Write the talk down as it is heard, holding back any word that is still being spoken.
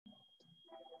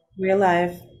We're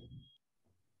live.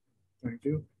 Thank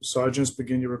you. Sergeants,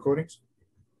 begin your recordings.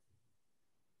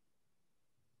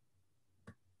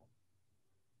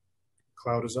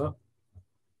 Cloud is up.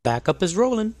 Backup is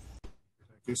rolling.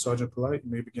 Thank you. Sergeant Polite,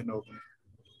 you may begin to open.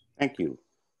 Thank you.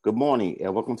 Good morning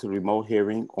and welcome to the remote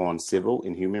hearing on civil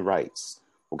and human rights.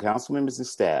 For council members and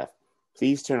staff,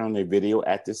 please turn on their video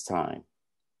at this time.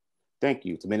 Thank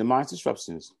you. To minimize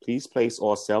disruptions, please place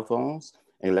all cell phones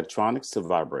and electronics to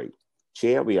vibrate.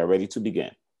 Chair, we are ready to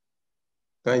begin.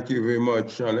 Thank you very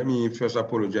much. Let me first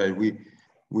apologize.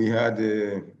 We had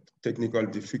technical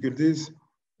difficulties,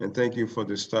 and thank you for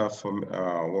the staff from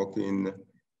working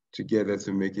together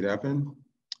to make it happen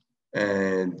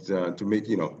and to make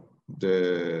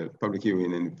the public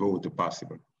hearing and vote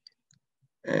possible.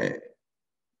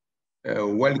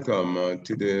 Welcome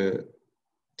to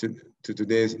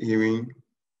today's hearing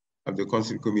of the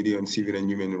Council Committee on Civil and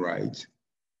Human Rights.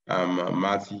 I'm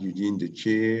Matthew Eugene, the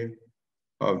chair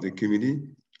of the committee.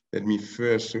 Let me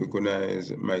first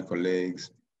recognize my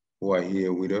colleagues who are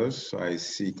here with us. I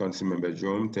see Councilmember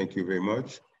Jerome, thank you very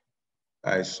much.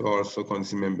 I saw also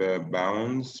Councilmember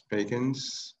Bounds,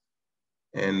 Perkins,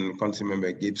 and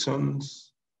Councilmember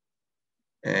Gibsons.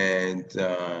 And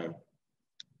to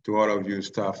all of you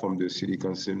staff from the City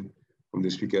Council, from the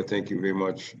Speaker, thank you very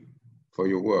much for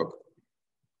your work.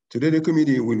 Today, the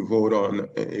committee will vote on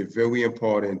a very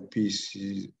important piece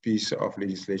of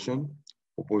legislation,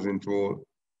 proposing to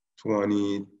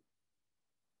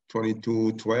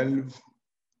 2212.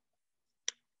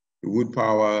 It would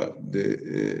power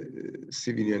the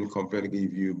Civilian Complaint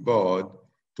Review Board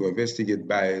to investigate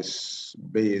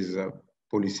bias-based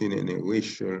policing and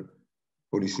racial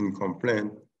policing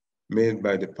complaint made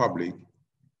by the public,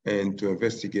 and to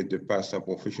investigate the past and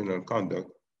professional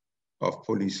conduct of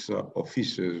police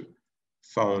officers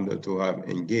found to have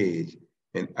engaged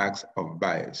in acts of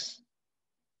bias.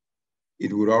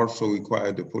 It would also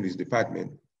require the police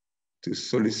department to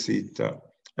solicit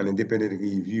an independent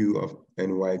review of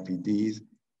NYPD's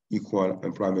Equal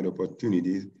Employment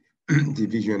Opportunities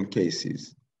Division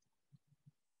cases.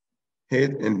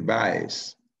 Hate and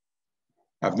bias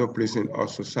have no place in our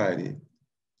society,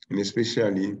 and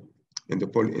especially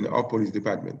in our police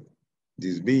department.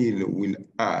 This bill will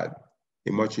add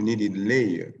a much needed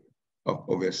layer of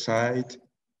oversight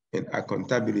and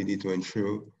accountability to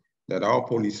ensure that our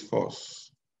police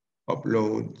force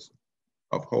upholds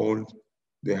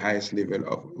the highest level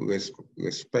of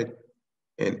respect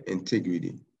and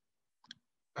integrity.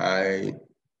 I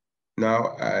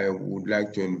would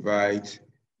like to invite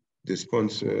the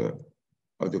sponsor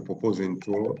of the proposal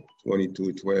intro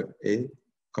 2212A,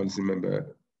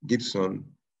 Councilmember Gibson,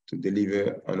 to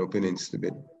deliver an opening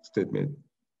statement.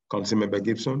 Councilmember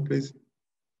Gibson, please.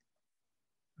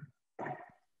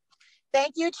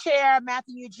 Thank you, Chair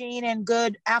Matthew Eugene, and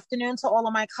good afternoon to all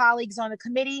of my colleagues on the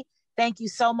committee. Thank you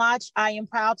so much. I am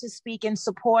proud to speak in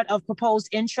support of proposed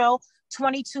intro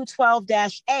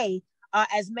 2212-A.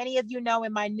 As many of you know,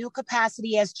 in my new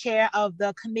capacity as chair of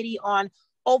the Committee on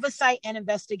Oversight and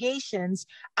Investigations,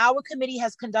 our committee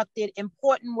has conducted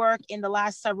important work in the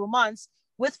last several months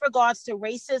with regards to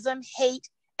racism, hate,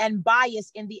 and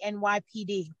bias in the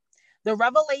NYPD. The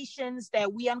revelations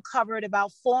that we uncovered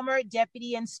about former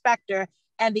Deputy Inspector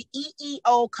and the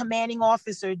EEO commanding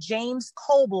officer, James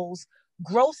Coble's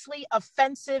grossly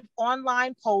offensive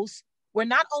online posts were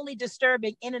not only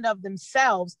disturbing in and of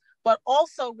themselves, but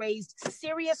also raised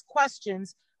serious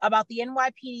questions about the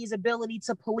NYPD's ability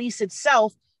to police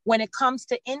itself when it comes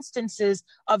to instances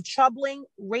of troubling,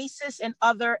 racist, and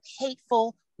other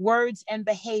hateful words and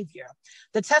behavior.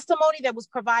 The testimony that was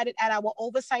provided at our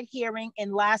oversight hearing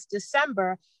in last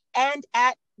December and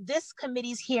at this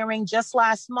committee's hearing just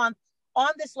last month on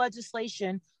this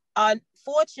legislation,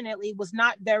 unfortunately, was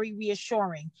not very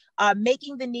reassuring,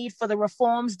 making the need for the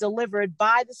reforms delivered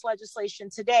by this legislation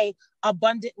today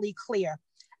abundantly clear.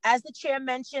 As the chair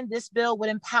mentioned, this bill would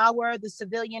empower the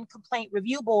Civilian Complaint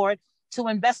Review Board to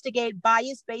investigate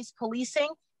bias-based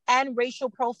policing and racial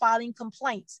profiling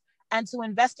complaints, and to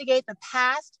investigate the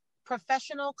past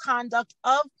professional conduct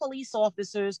of police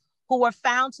officers who were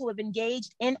found to have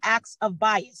engaged in acts of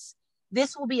bias.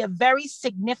 This will be a very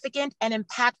significant and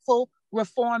impactful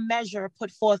reform measure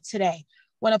put forth today.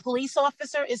 When a police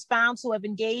officer is found to have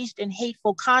engaged in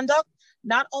hateful conduct,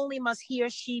 not only must he or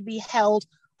she be held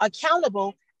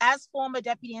accountable, as former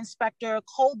Deputy Inspector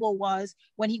Coble was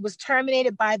when he was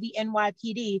terminated by the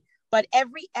NYPD, but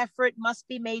every effort must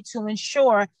be made to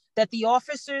ensure that the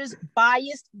officer's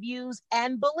biased views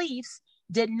and beliefs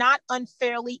did not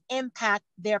unfairly impact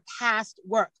their past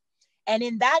work. And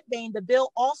in that vein, the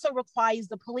bill also requires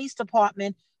the police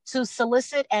department to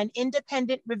solicit an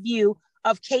independent review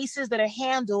of cases that are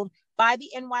handled by the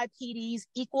NYPD's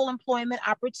Equal Employment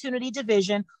Opportunity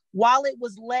Division while it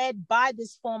was led by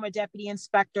this former Deputy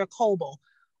Inspector Coble.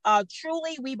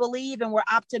 Truly, we believe and we're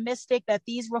optimistic that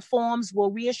these reforms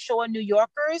will reassure New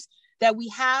Yorkers that we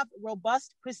have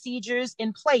robust procedures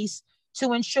in place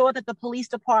to ensure that the police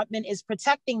department is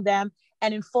protecting them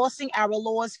and enforcing our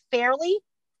laws fairly,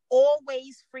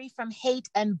 always free from hate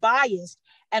and bias,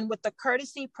 and with the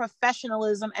courtesy,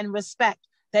 professionalism, and respect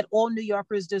that all New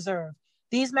Yorkers deserve.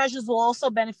 These measures will also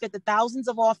benefit the thousands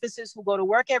of officers who go to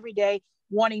work every day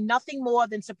wanting nothing more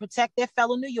than to protect their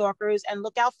fellow New Yorkers and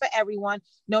look out for everyone,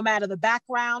 no matter the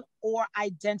background or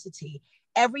identity.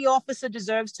 Every officer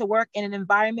deserves to work in an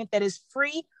environment that is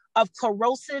free of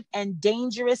corrosive and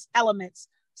dangerous elements,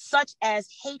 such as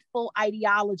hateful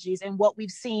ideologies and what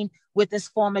we've seen with this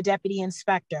former deputy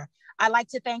inspector. I'd like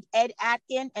to thank Ed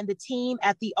Atkin and the team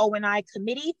at the O&I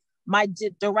committee, my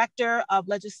director of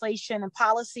legislation and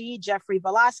policy, Jeffrey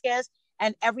Velasquez,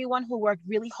 and everyone who worked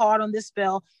really hard on this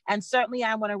bill. And certainly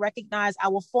I want to recognize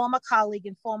our former colleague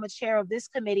and former chair of this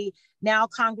committee, now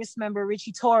Congressmember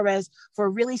Richie Torres,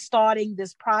 for really starting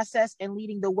this process and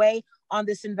leading the way on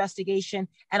this investigation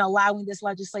and allowing this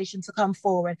legislation to come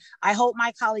forward. I hope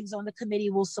my colleagues on the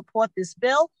committee will support this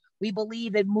bill. We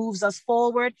believe it moves us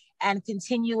forward and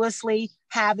continuously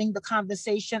having the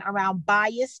conversation around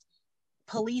biased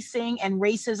policing and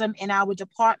racism in our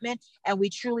department, and we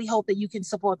truly hope that you can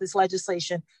support this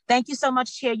legislation. Thank you so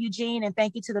much, Chair Eugene, and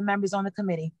thank you to the members on the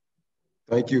committee.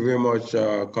 Thank you very much,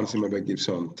 Councilmember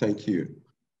Gibson. Thank you.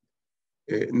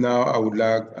 Now I would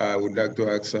like to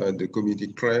ask the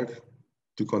committee clerk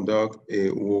to conduct a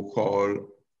roll call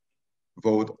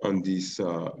vote on this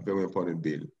very important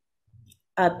bill.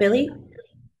 Billy?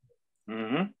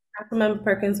 Councilmember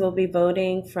Perkins will be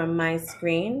voting from my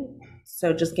screen.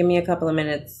 So just give me a couple of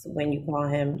minutes when you call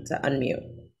him to unmute.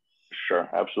 Sure,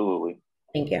 absolutely.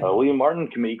 Thank you. William Martin,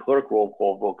 Committee Clerk, roll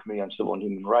call vote, Committee on Civil and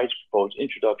Human Rights, proposed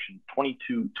introduction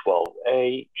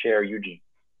 2212A, Chair Eugene.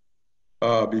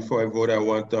 Before I vote, I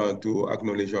want to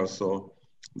acknowledge also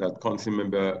that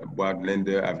Councilmember Brad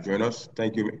Lender have joined us.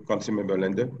 Thank you, Councilmember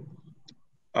Lender.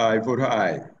 I vote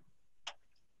aye.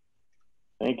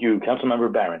 Thank you.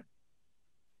 Councilmember Barron.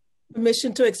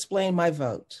 Permission to explain my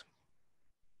vote.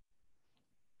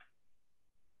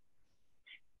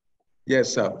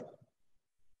 Yes, sir.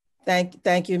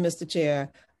 Thank you, Mr.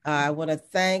 Chair. I want to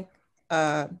thank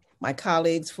my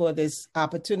colleagues for this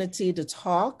opportunity to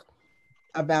talk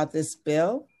about this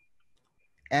bill.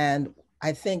 And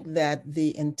I think that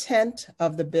the intent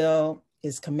of the bill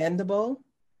is commendable,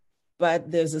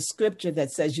 but there's a scripture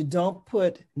that says you don't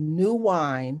put new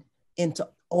wine into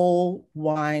old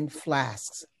wine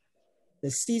flasks. The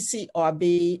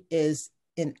CCRB is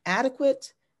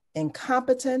inadequate,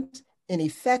 incompetent,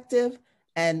 ineffective,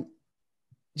 and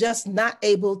just not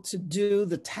able to do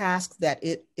the task that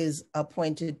it is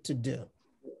appointed to do.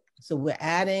 So we're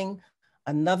adding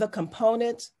another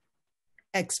component,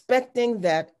 expecting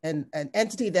that an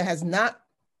entity that has not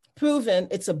proven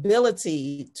its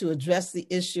ability to address the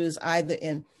issues either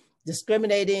in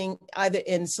discriminating, either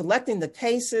in selecting the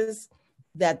cases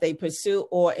that they pursue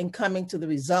or in coming to the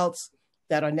results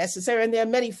that are necessary. And there are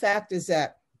many factors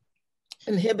that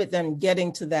inhibit them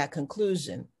getting to that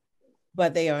conclusion,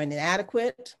 but they are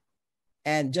inadequate.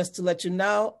 And just to let you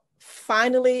know,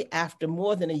 finally, after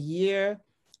more than a year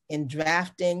in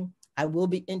drafting, I will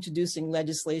be introducing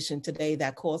legislation today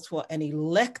that calls for an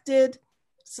elected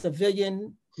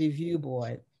civilian review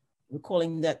board. We're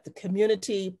calling that the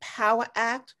Community Power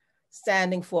Act,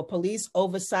 standing for police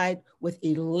oversight with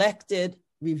elected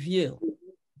review.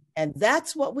 And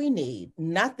that's what we need,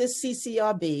 not this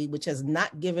CCRB, which has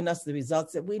not given us the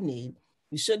results that we need.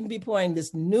 We shouldn't be pouring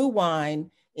this new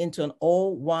wine into an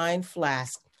old wine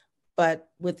flask, but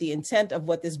with the intent of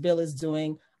what this bill is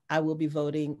doing, I will be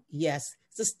voting yes.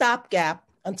 It's a stopgap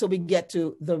until we get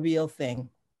to the real thing,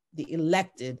 the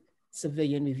elected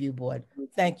Civilian Review Board.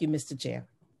 Thank you, Mr. Chair.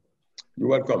 You're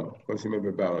welcome,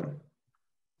 Councilmember Barron.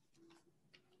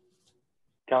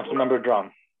 Councilmember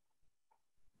Drum.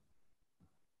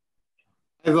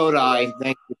 I vote aye.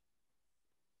 Thank you.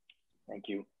 Thank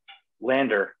you.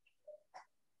 Lander.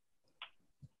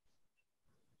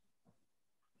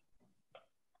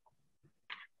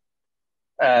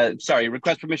 Sorry,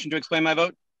 request permission to explain my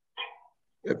vote?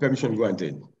 Permission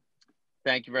granted.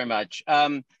 Thank you very much.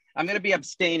 I'm going to be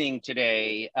abstaining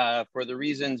today for the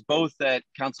reasons both that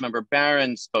Councilmember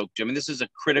Barron spoke to. I mean, this is a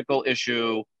critical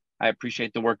issue. I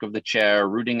appreciate the work of the chair.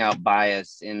 Rooting out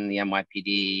bias in the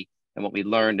NYPD and what we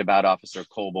learned about Officer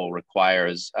Coble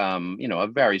requires, a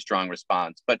very strong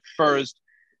response. But first,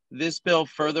 This bill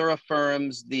further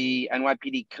affirms the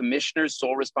NYPD commissioner's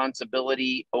sole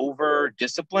responsibility over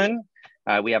discipline.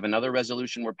 We have another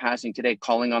resolution we're passing today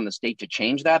calling on the state to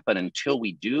change that, but until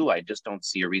we do, I just don't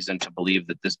see a reason to believe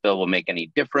that this bill will make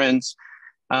any difference.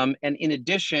 And in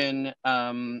addition,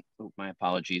 my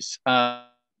apologies.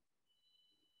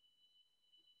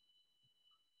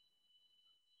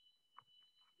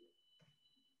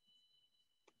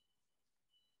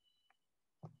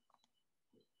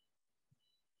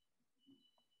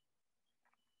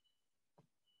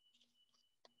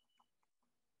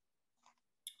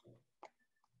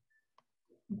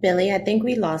 Billy, I think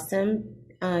we lost him.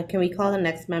 Can we call the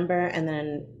next member and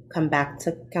then come back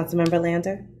to Councilmember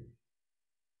Lander?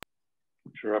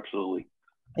 Sure, absolutely.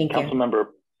 Thank you. Councilmember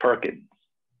Perkins.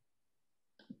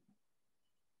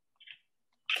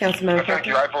 Councilmember Thank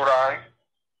you. Perkins? I vote aye.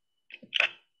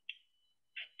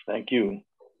 Thank you.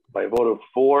 By a vote of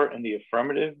 4 in the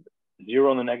affirmative,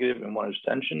 0 in the negative, and 1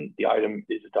 abstention, the item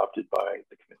is adopted by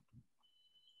the committee.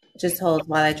 Just hold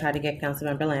while I try to get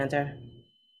Councilmember Lander.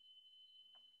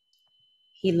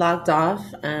 He logged off.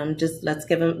 Just let's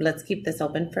keep this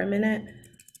open for a minute.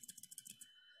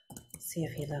 See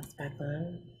if he logs back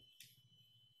on.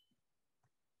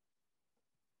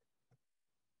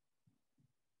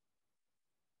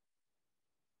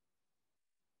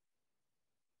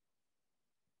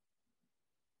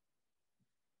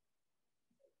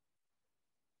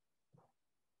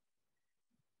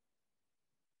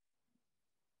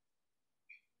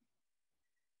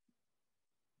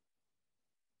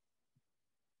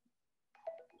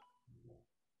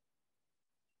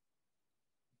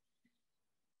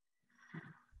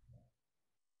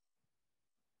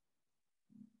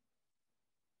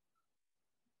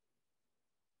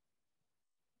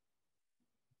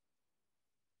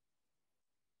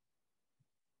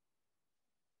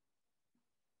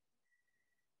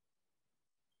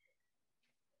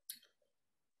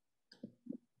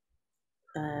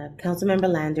 Councilmember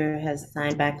Lander has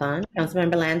signed back on.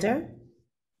 Councilmember Lander?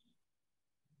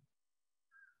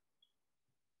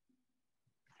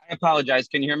 I apologize.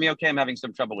 Can you hear me okay? I'm having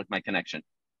some trouble with my connection.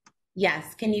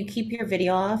 Yes. Can you keep your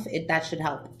video off? That should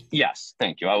help. Yes,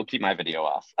 thank you. I will keep my video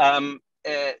off.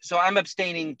 So I'm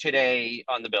abstaining today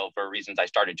on the bill for reasons I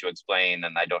started to explain,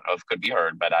 and I don't know if could be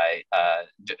heard, but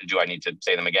do I need to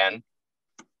say them again?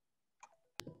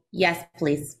 Yes,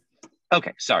 please.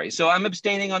 Okay, sorry. So I'm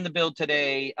abstaining on the bill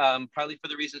today, probably for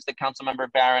the reasons that Councilmember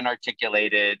Barron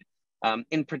articulated.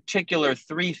 In particular,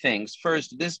 3 things.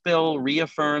 First, this bill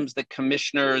reaffirms the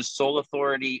commissioner's sole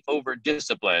authority over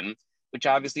discipline, which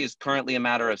obviously is currently a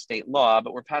matter of state law,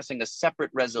 but we're passing a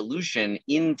separate resolution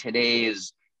in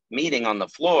today's meeting on the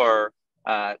floor,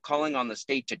 calling on the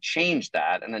state to change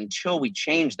that. And until we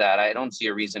change that, I don't see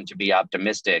a reason to be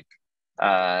optimistic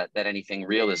that anything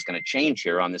real is going to change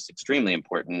here on this extremely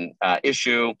important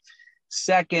issue.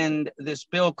 Second, this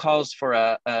bill calls for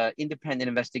a independent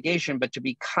investigation, but to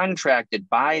be contracted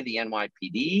by the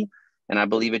NYPD. And I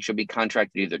believe it should be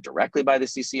contracted either directly by the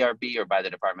CCRB or by the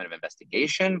Department of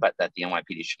Investigation, but that the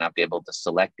NYPD should not be able to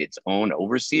select its own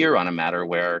overseer on a matter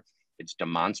where it's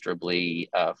demonstrably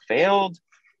failed.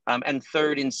 And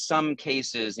third, in some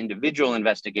cases, individual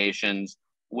investigations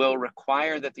will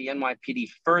require that the NYPD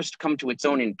first come to its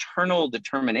own internal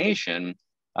determination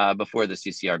before the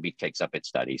CCRB takes up its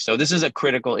study. So this is a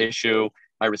critical issue.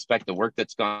 I respect the work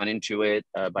that's gone into it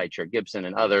by Chair Gibson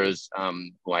and others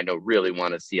who I know really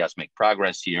want to see us make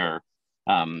progress here,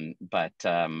 but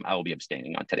I will be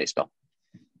abstaining on today's bill.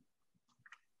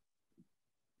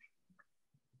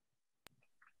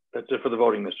 That's it for the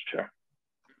voting, Mr. Chair.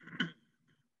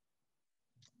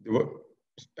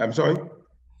 I'm sorry?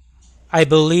 I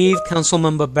believe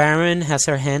Councilmember Barron has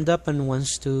her hand up and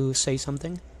wants to say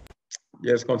something.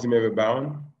 Yes, Councilmember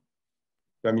Barron.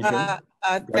 Thank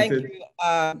you,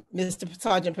 Mr.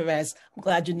 Sergeant Perez. I'm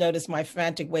glad you noticed my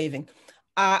frantic waving.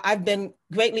 I've been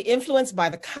greatly influenced by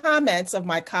the comments of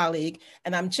my colleague,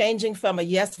 and I'm changing from a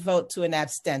yes vote to an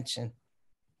abstention.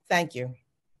 Thank you.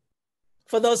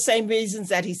 For those same reasons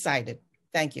that he cited.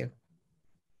 Thank you.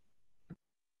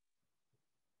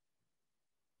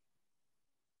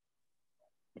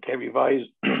 Okay, revised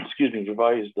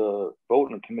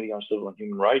vote in the Committee on Civil and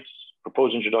Human Rights.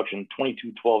 Proposed introduction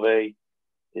 2212A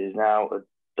is now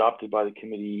adopted by the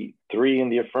committee. 3 in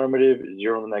the affirmative,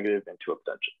 0 in the negative, and 2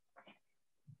 abstentions.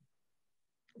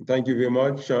 Thank you very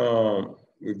much.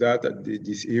 With that,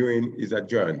 this hearing is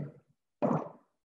adjourned.